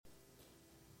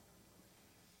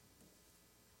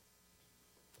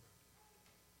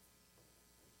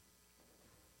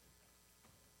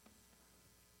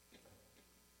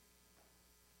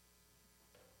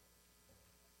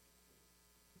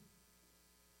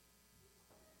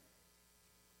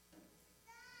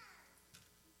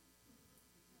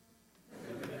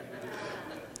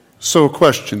So a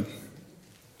question.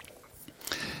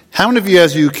 How many of you,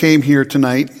 as you came here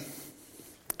tonight,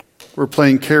 were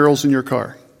playing carols in your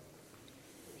car?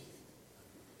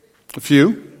 A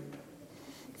few?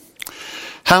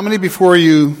 How many before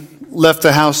you left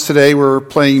the house today were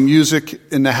playing music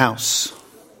in the house?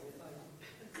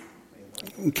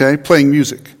 Okay, playing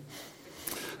music.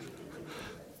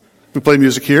 We play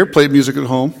music here, play music at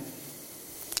home.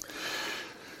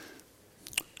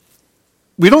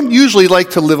 We don't usually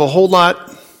like to live a whole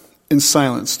lot in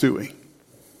silence, do we?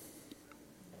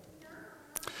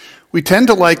 We tend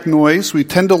to like noise. We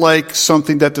tend to like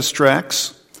something that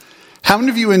distracts. How many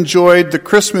of you enjoyed the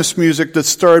Christmas music that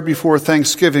started before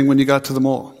Thanksgiving when you got to the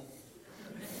mall?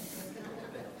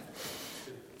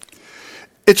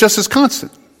 It just is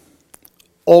constant.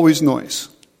 Always noise.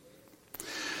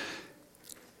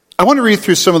 I want to read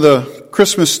through some of the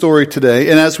Christmas story today,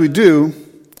 and as we do,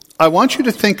 I want you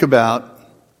to think about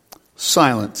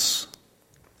silence.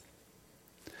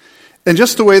 And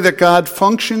just the way that God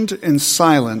functioned in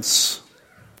silence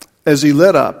as he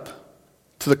led up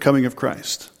to the coming of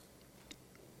Christ.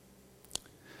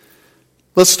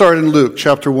 Let's start in Luke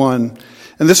chapter 1.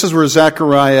 And this is where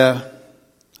Zechariah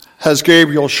has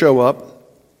Gabriel show up.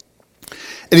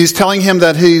 And he's telling him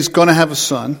that he's going to have a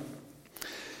son.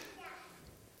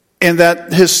 And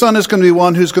that his son is going to be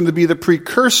one who's going to be the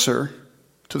precursor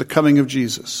to the coming of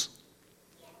Jesus.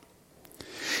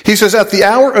 He says, at the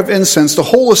hour of incense, the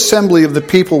whole assembly of the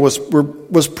people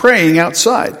was praying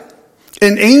outside.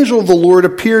 An angel of the Lord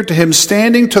appeared to him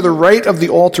standing to the right of the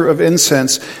altar of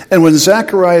incense. And when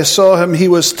Zechariah saw him, he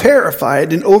was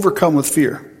terrified and overcome with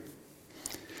fear.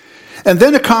 And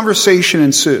then a conversation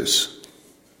ensues.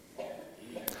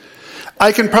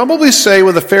 I can probably say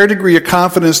with a fair degree of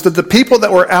confidence that the people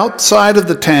that were outside of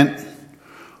the tent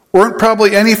weren't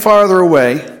probably any farther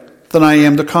away than I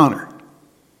am to Connor.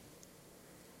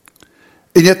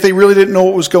 And yet they really didn't know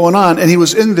what was going on, and he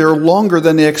was in there longer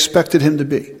than they expected him to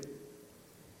be.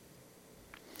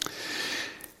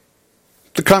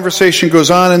 The conversation goes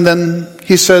on, and then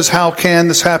he says, how can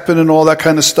this happen, and all that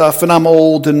kind of stuff, and I'm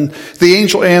old. And the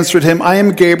angel answered him, I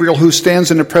am Gabriel, who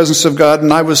stands in the presence of God,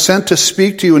 and I was sent to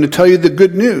speak to you and to tell you the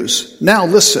good news. Now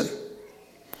listen,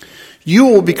 you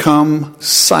will become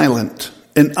silent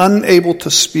and unable to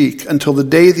speak until the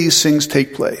day these things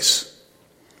take place,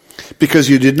 because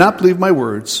you did not believe my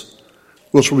words,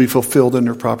 which will be fulfilled in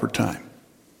their proper time.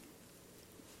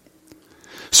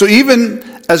 So even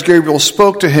as Gabriel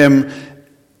spoke to him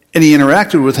and he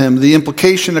interacted with him, the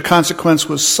implication, the consequence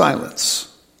was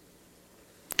silence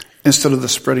instead of the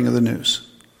spreading of the news.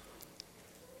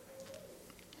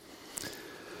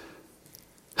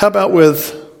 How about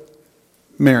with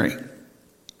Mary?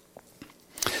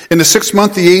 In the 6th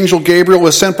month, the angel Gabriel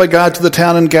was sent by God to the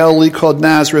town in Galilee called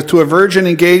Nazareth to a virgin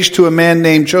engaged to a man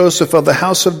named Joseph of the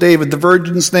house of David. The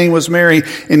virgin's name was Mary,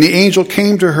 and the angel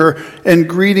came to her and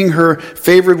greeting her,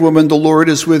 favored woman, the Lord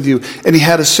is with you. And he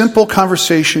had a simple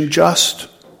conversation just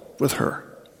with her.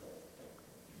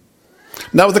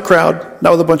 Not with a crowd,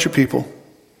 not with a bunch of people.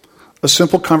 A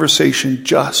simple conversation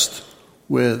just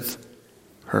with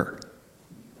her.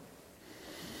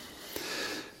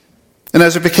 And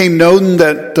as it became known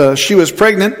that she was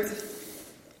pregnant,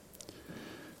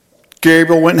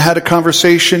 Gabriel went and had a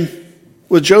conversation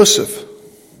with Joseph.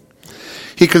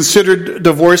 He considered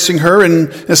divorcing her, and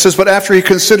it says, but after he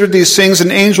considered these things,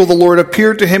 an angel of the Lord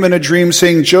appeared to him in a dream,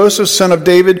 saying, Joseph, son of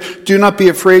David, do not be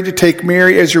afraid to take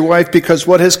Mary as your wife, because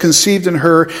what has conceived in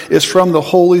her is from the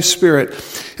Holy Spirit.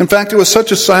 In fact, it was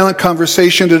such a silent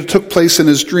conversation that it took place in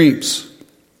his dreams.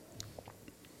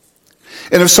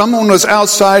 And if someone was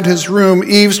outside his room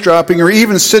eavesdropping or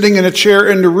even sitting in a chair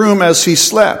in the room as he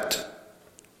slept,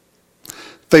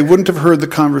 they wouldn't have heard the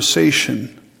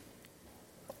conversation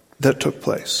that took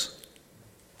place.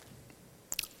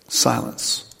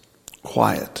 Silence.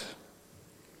 Quiet.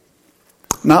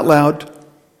 Not loud.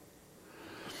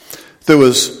 There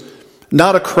was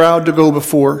not a crowd to go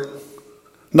before.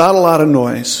 Not a lot of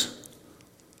noise.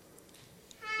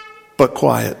 But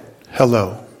quiet.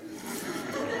 Hello.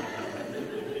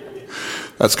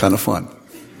 That's kind of fun.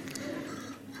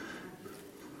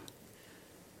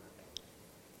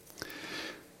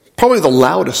 Probably the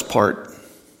loudest part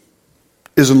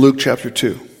is in Luke chapter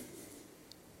 2.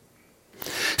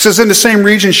 It says, in the same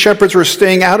region, shepherds were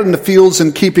staying out in the fields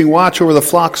and keeping watch over the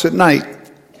flocks at night.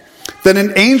 Then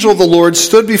an angel of the Lord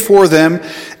stood before them.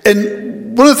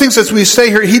 And one of the things that we say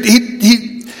here,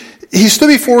 he stood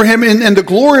before him, and the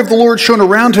glory of the Lord shone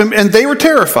around him, and they were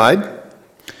terrified.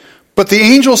 But the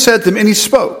angel said to them, and he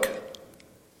spoke.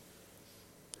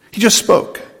 He just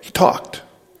spoke. He talked.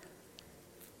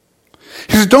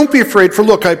 He says, don't be afraid, for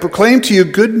look, I proclaim to you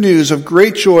good news of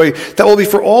great joy that will be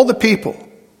for all the people.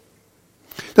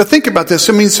 Now think about this.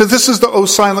 I mean, so this is the O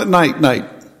Silent Night.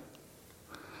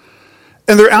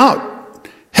 And they're out.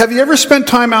 Have you ever spent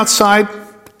time outside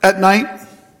at night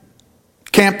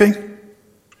camping?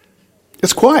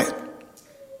 It's quiet.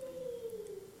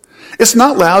 It's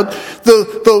not loud.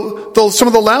 Some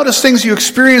of the loudest things you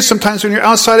experience sometimes when you're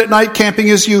outside at night camping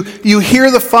is you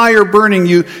hear the fire burning.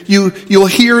 You'll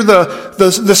hear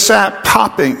the sap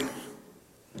popping.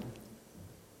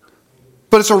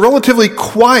 But it's a relatively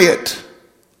quiet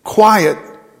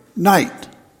night.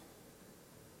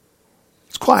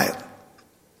 It's quiet.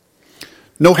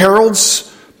 No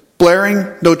heralds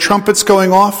blaring, no trumpets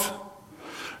going off,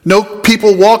 no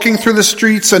people walking through the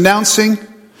streets announcing,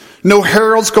 no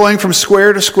heralds going from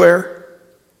square to square.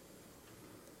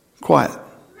 Quiet.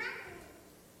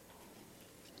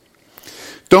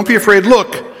 Don't be afraid.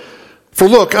 Look,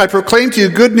 I proclaim to you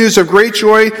good news of great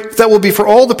joy that will be for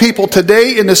all the people.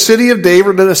 Today in the city of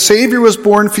David, that a Savior was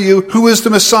born for you, who is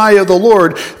the Messiah, the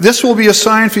Lord. This will be a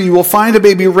sign for you. You will find a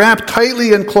baby wrapped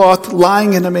tightly in cloth,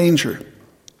 lying in a manger.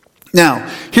 Now,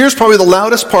 here's probably the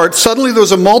loudest part. Suddenly there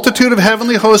was a multitude of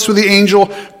heavenly hosts with the angel,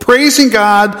 praising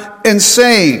God and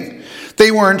saying. They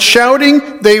weren't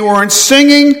shouting, they weren't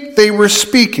singing, they were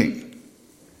speaking.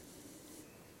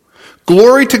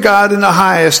 Glory to God in the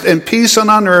highest, and peace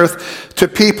on earth to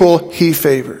people he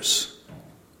favors.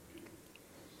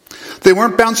 They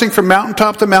weren't bouncing from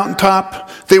mountaintop to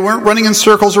mountaintop. They weren't running in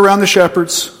circles around the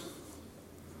shepherds.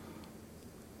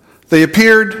 They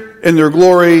appeared in their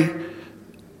glory,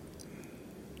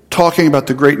 talking about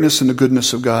the greatness and the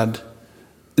goodness of God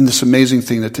in this amazing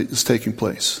thing that is taking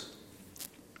place.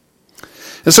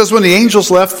 It says, when the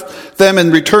angels left them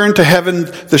and returned to heaven,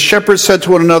 the shepherds said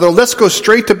to one another, let's go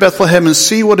straight to Bethlehem and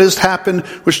see what has happened,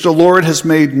 which the Lord has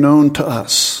made known to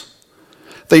us.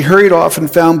 They hurried off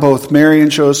and found both Mary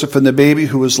and Joseph and the baby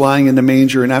who was lying in the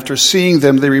manger. And after seeing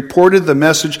them, they reported the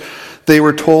message they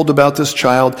were told about this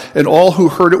child. And all who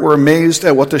heard it were amazed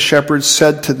at what the shepherds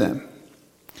said to them.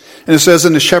 And it says,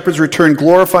 and the shepherds returned,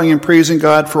 glorifying and praising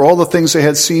God for all the things they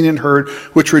had seen and heard,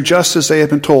 which were just as they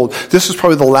had been told. This is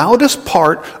probably the loudest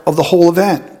part of the whole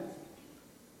event.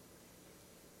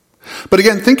 But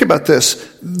again, think about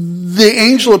this. The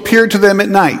angel appeared to them at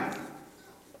night.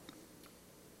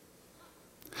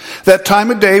 That time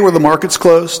of day where the market's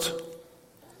closed,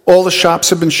 all the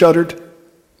shops have been shuttered,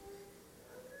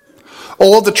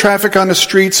 all of the traffic on the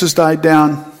streets has died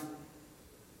down,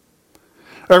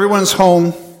 everyone's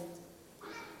home,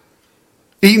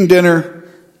 eating dinner,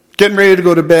 getting ready to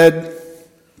go to bed,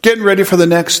 getting ready for the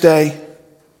next day.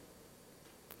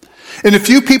 And the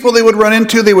few people they would run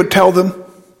into, they would tell them.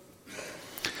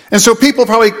 And so people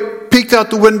probably peeked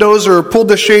out the windows or pulled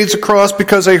the shades across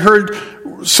because they heard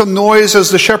some noise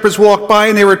as the shepherds walked by,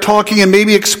 and they were talking and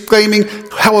maybe exclaiming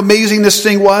how amazing this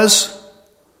thing was.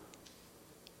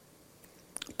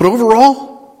 But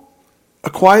overall, a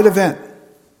quiet event.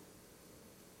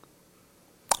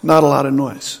 Not a lot of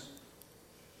noise.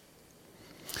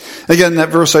 Again, that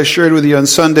verse I shared with you on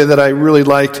Sunday that I really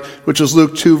liked, which is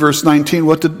Luke 2, verse 19.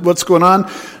 What's going on?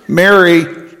 Mary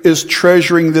is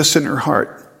treasuring this in her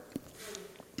heart.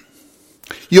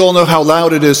 You all know how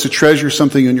loud it is to treasure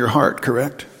something in your heart,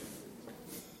 correct?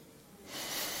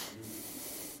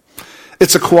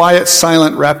 It's a quiet,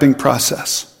 silent wrapping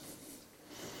process.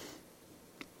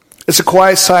 It's a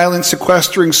quiet, silent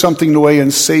sequestering something away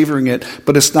and savoring it,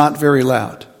 but it's not very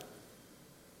loud.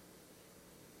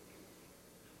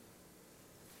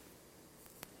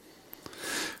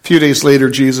 A few days later,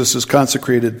 Jesus is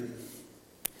consecrated.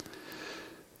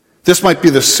 This might be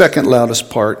the second loudest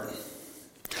part.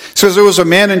 It says there was a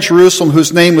man in Jerusalem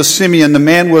whose name was Simeon. The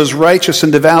man was righteous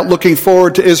and devout, looking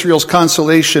forward to Israel's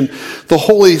consolation. The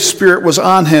Holy Spirit was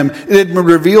on him. It had been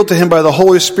revealed to him by the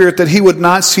Holy Spirit that he would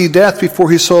not see death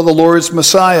before he saw the Lord's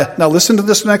Messiah. Now listen to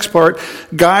this next part.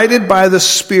 Guided by the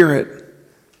Spirit.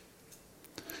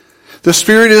 The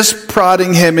Spirit is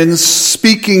prodding him and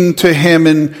speaking to him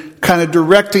and kind of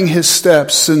directing his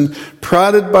steps, and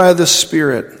prodded by the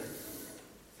Spirit,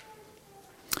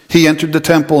 he entered the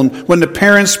temple. And when the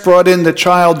parents brought in the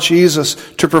child Jesus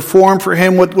to perform for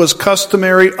him what was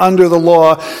customary under the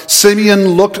law, Simeon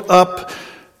looked up,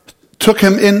 took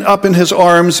him up in his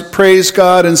arms, praised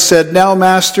God, and said, "Now,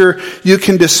 Master, you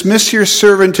can dismiss your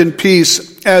servant in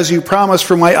peace, as you promised,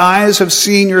 for my eyes have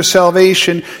seen your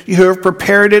salvation. You have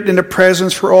prepared it in a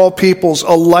presence for all peoples,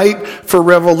 a light for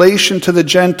revelation to the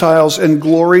Gentiles, and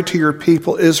glory to your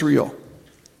people Israel."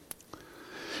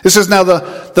 It says, now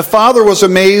the father was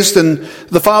amazed, and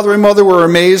the father and mother were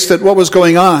amazed at what was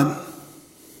going on.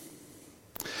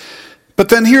 But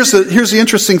then here's the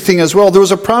interesting thing as well. There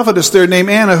was a prophetess there named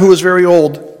Anna who was very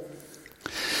old.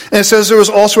 And it says there was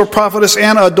also a prophetess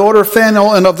Anna, a daughter of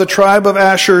Phanuel and of the tribe of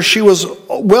Asher. She was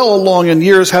well along in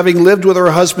years, having lived with her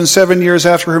husband 7 years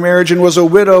after her marriage, and was a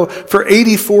widow for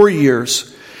 84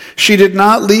 years. She did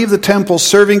not leave the temple,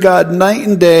 serving God night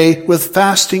and day with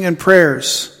fasting and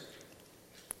prayers.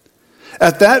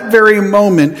 At that very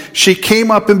moment, she came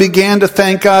up and began to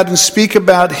thank God and speak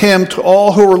about him to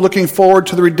all who were looking forward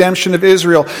to the redemption of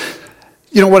Israel.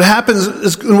 You know, what happens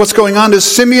is, and what's going on is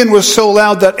Simeon was so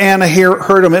loud that Anna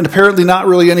heard him, and apparently not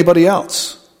really anybody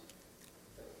else.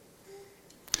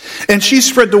 And she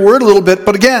spread the word a little bit,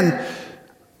 but again,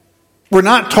 we're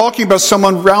not talking about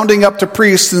someone rounding up the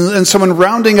priests and someone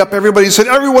rounding up everybody and said,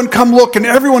 everyone come look and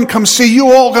everyone come see.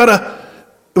 You all gotta.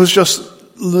 It was just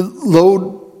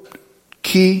low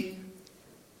key,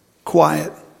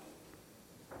 quiet.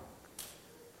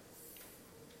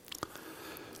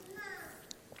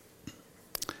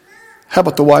 How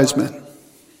about the wise men?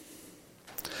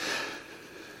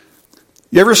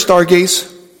 You ever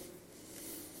stargaze?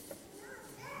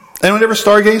 Anyone ever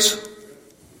stargaze?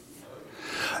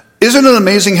 Isn't it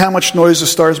amazing how much noise the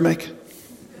stars make?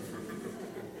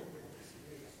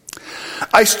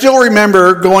 I still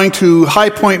remember going to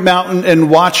High Point Mountain and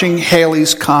watching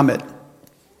Halley's Comet.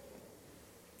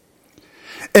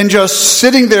 And just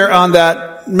sitting there on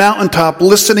that mountaintop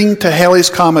listening to Halley's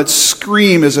Comet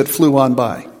scream as it flew on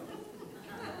by.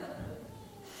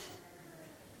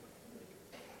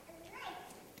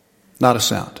 Not a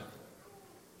sound.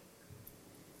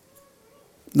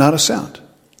 Not a sound.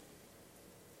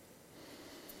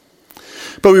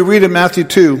 But we read in Matthew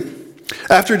 2,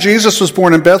 after Jesus was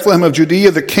born in Bethlehem of Judea,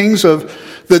 in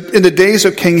the days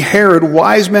of King Herod,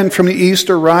 wise men from the east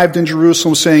arrived in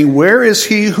Jerusalem, saying, where is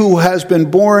he who has been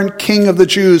born King of the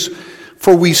Jews?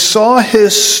 For we saw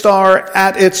his star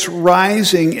at its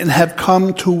rising and have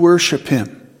come to worship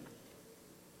him.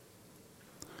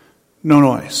 No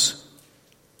noise.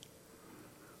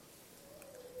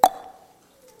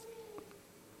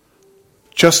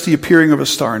 Just the appearing of a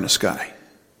star in the sky.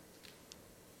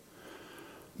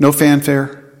 No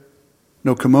fanfare,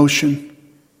 no commotion.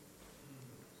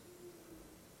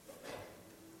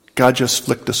 God just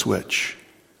flicked a switch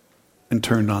and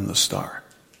turned on the star.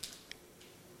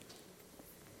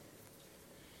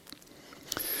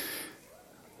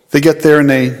 They get there and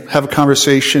they have a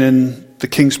conversation in the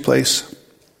king's place.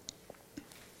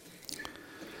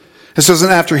 It says,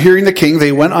 and after hearing the king,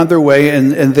 they went on their way,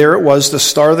 and there it was, the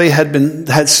star they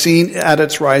had seen at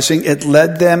its rising. It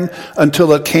led them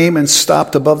until it came and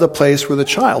stopped above the place where the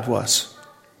child was.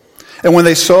 And when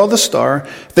they saw the star,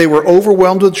 they were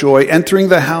overwhelmed with joy. Entering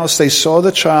the house, they saw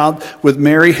the child with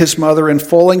Mary, his mother, and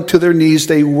falling to their knees,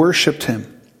 they worshipped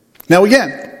him. Now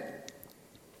again,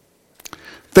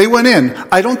 they went in.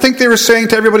 I don't think they were saying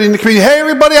to everybody in the community, hey,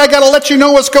 everybody, I got to let you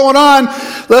know what's going on.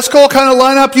 Let's go kind of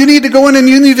line up. You need to go in and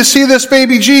you need to see this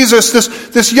baby Jesus,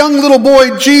 this young little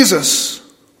boy Jesus.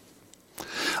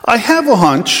 I have a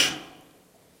hunch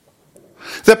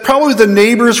that probably the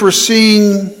neighbors were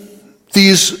seeing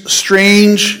these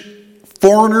strange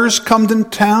foreigners come to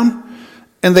town,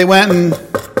 and they went and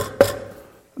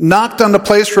knocked on the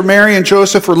place where Mary and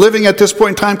Joseph were living at this point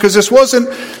in time, because this wasn't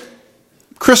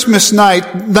Christmas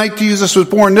night Jesus was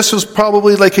born. This was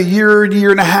probably like a year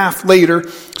and a half later.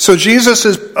 So Jesus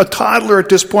is a toddler at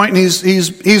this point, and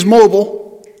he's mobile.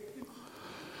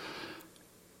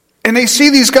 And they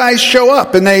see these guys show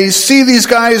up, and they see these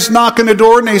guys knock on the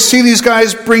door, and they see these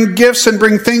guys bring gifts and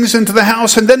bring things into the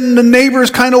house, and then the neighbors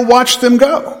kind of watch them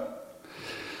go.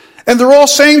 And they're all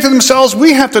saying to themselves,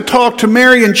 we have to talk to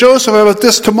Mary and Joseph about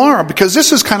this tomorrow, because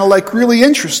this is kind of like really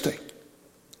interesting.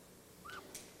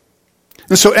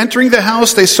 And so entering the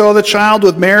house, they saw the child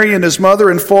with Mary and his mother,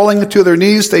 and falling to their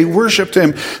knees, they worshipped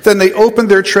him. Then they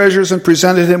opened their treasures and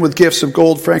presented him with gifts of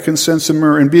gold, frankincense, and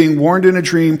myrrh. And being warned in a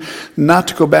dream not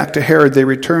to go back to Herod, they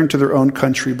returned to their own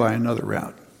country by another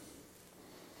route.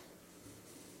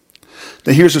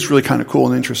 Now here's what's really kind of cool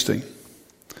and interesting.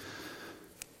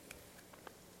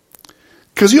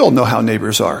 Because you all know how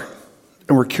neighbors are,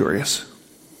 and we're curious.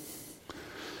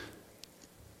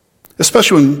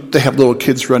 Especially when they have little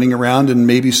kids running around and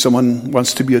maybe someone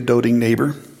wants to be a doting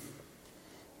neighbor.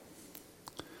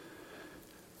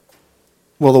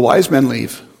 Well, the wise men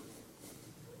leave.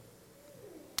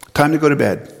 Time to go to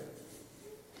bed.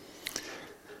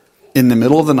 In the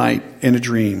middle of the night, in a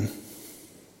dream,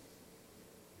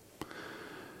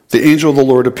 the angel of the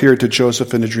Lord appeared to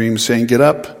Joseph in a dream, saying, get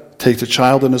up, take the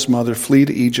child and his mother, flee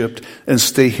to Egypt, and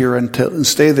stay there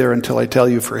until I tell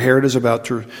you, for Herod is about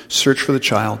to search for the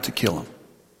child to kill him.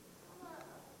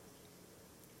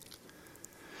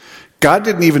 God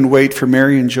didn't even wait for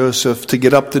Mary and Joseph to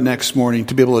get up the next morning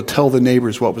to be able to tell the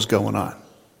neighbors what was going on.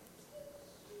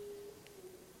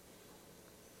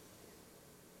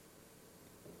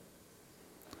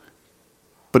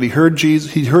 But he heard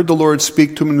the Lord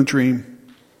speak to him in a dream.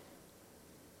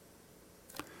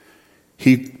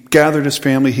 He gathered his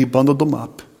family, he bundled them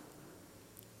up,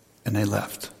 and they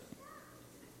left.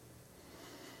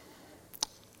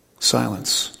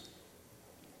 Silence.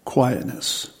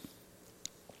 Quietness.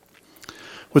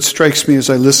 What strikes me as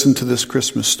I listen to this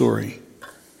Christmas story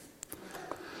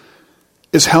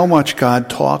is how much God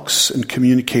talks and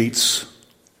communicates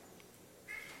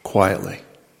quietly.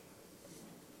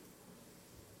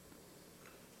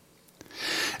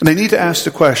 And I need to ask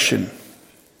the question,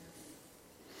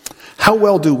 how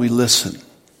well do we listen?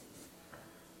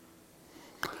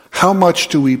 How much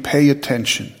do we pay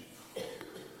attention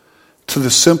to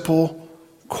the simple,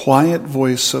 quiet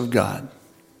voice of God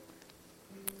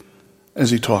as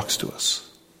he talks to us?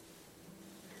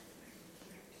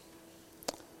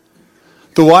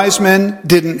 The wise men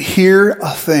didn't hear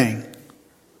a thing.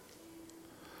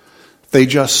 They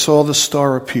just saw the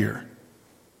star appear.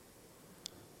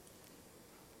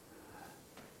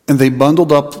 And they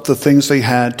bundled up the things they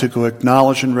had to go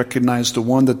acknowledge and recognize the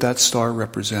one that star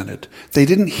represented. They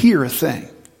didn't hear a thing.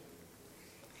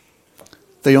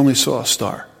 They only saw a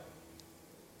star.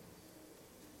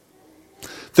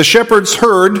 The shepherds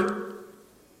heard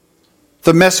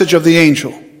the message of the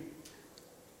angel.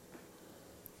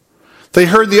 They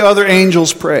heard the other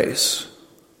angels' praise.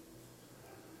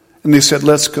 And they said,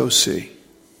 let's go see.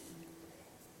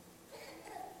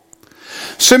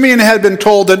 Simeon had been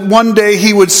told that one day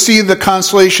he would see the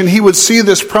consolation, he would see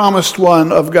this promised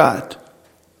one of God.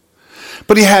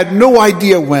 But he had no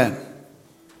idea when.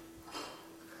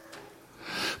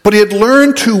 But he had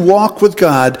learned to walk with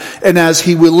God, and as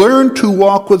he would learn to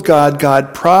walk with God,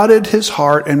 God prodded his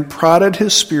heart and prodded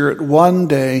his spirit one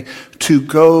day to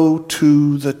go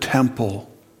to the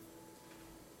temple.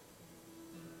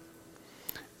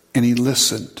 And he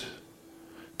listened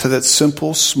to that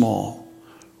simple, small,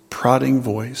 prodding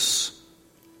voice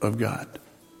of God.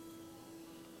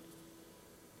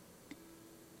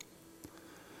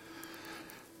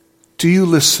 Do you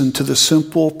listen to the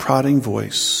simple, prodding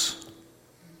voice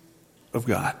of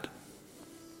God?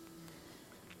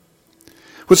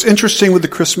 What's interesting with the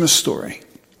Christmas story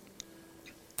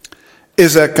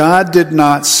is that God did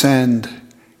not send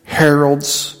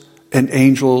heralds and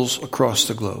angels across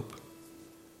the globe.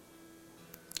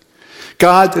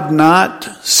 God did not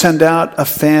send out a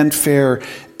fanfare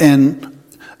and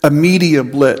a media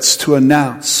blitz to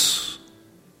announce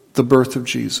the birth of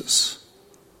Jesus.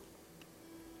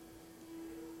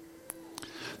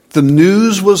 The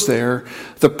news was there,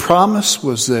 the promise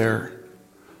was there,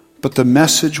 but the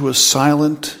message was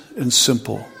silent and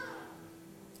simple.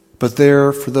 But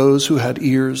there for those who had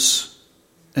ears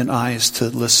and eyes to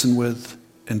listen with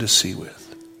and to see with.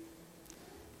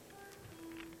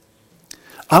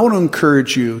 I want to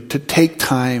encourage you to take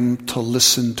time to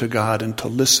listen to God and to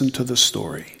listen to the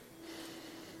story.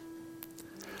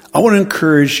 I want to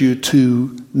encourage you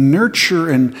to nurture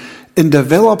and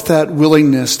develop that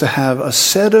willingness to have a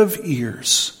set of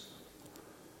ears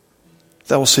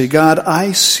that will say, God,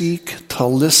 I seek to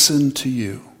listen to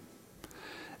you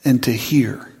and to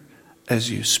hear as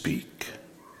you speak.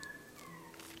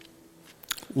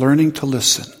 Learning to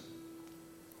listen.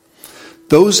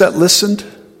 Those that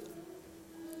listened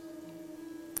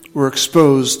were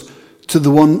exposed to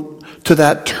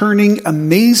that turning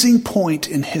amazing point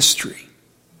in history.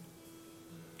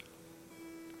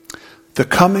 The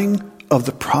coming of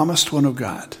the promised one of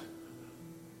God.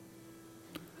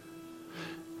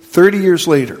 30 years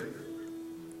later,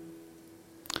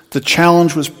 the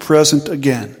challenge was present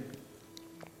again.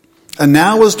 And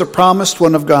now as the promised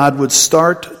one of God would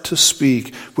start to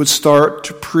speak, would start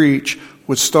to preach,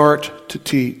 would start to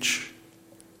teach,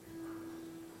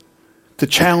 the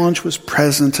challenge was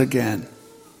present again.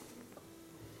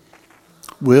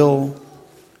 Will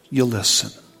you listen?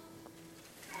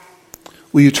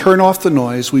 Will you turn off the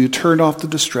noise? Will you turn off the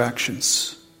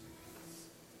distractions?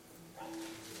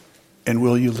 And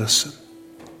will you listen?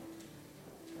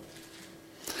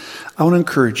 I want to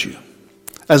encourage you,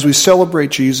 as we celebrate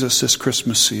Jesus this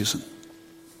Christmas season,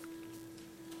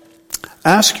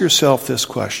 ask yourself this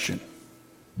question.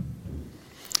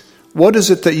 What is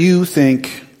it that you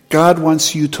think God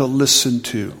wants you to listen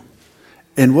to?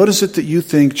 And what is it that you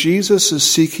think Jesus is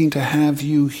seeking to have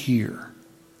you hear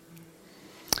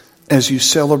as you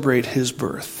celebrate his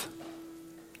birth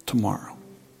tomorrow?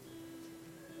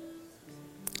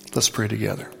 Let's pray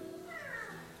together.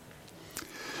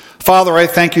 Father, I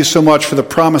thank you so much for the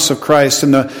promise of Christ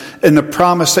and the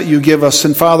promise that you give us.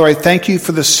 And Father, I thank you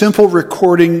for the simple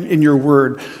recording in your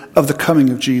word of the coming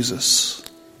of Jesus.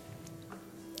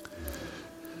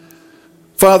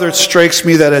 Father, it strikes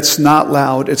me that it's not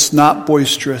loud, it's not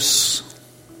boisterous,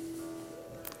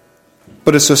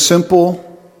 but it's a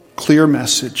simple, clear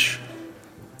message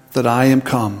that I am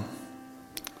come.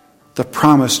 The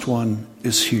promised one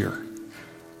is here.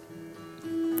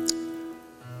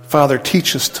 Father,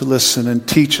 teach us to listen and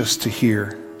teach us to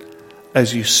hear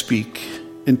as you speak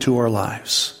into our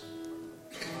lives.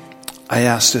 I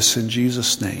ask this in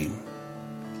Jesus' name.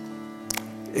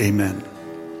 Amen.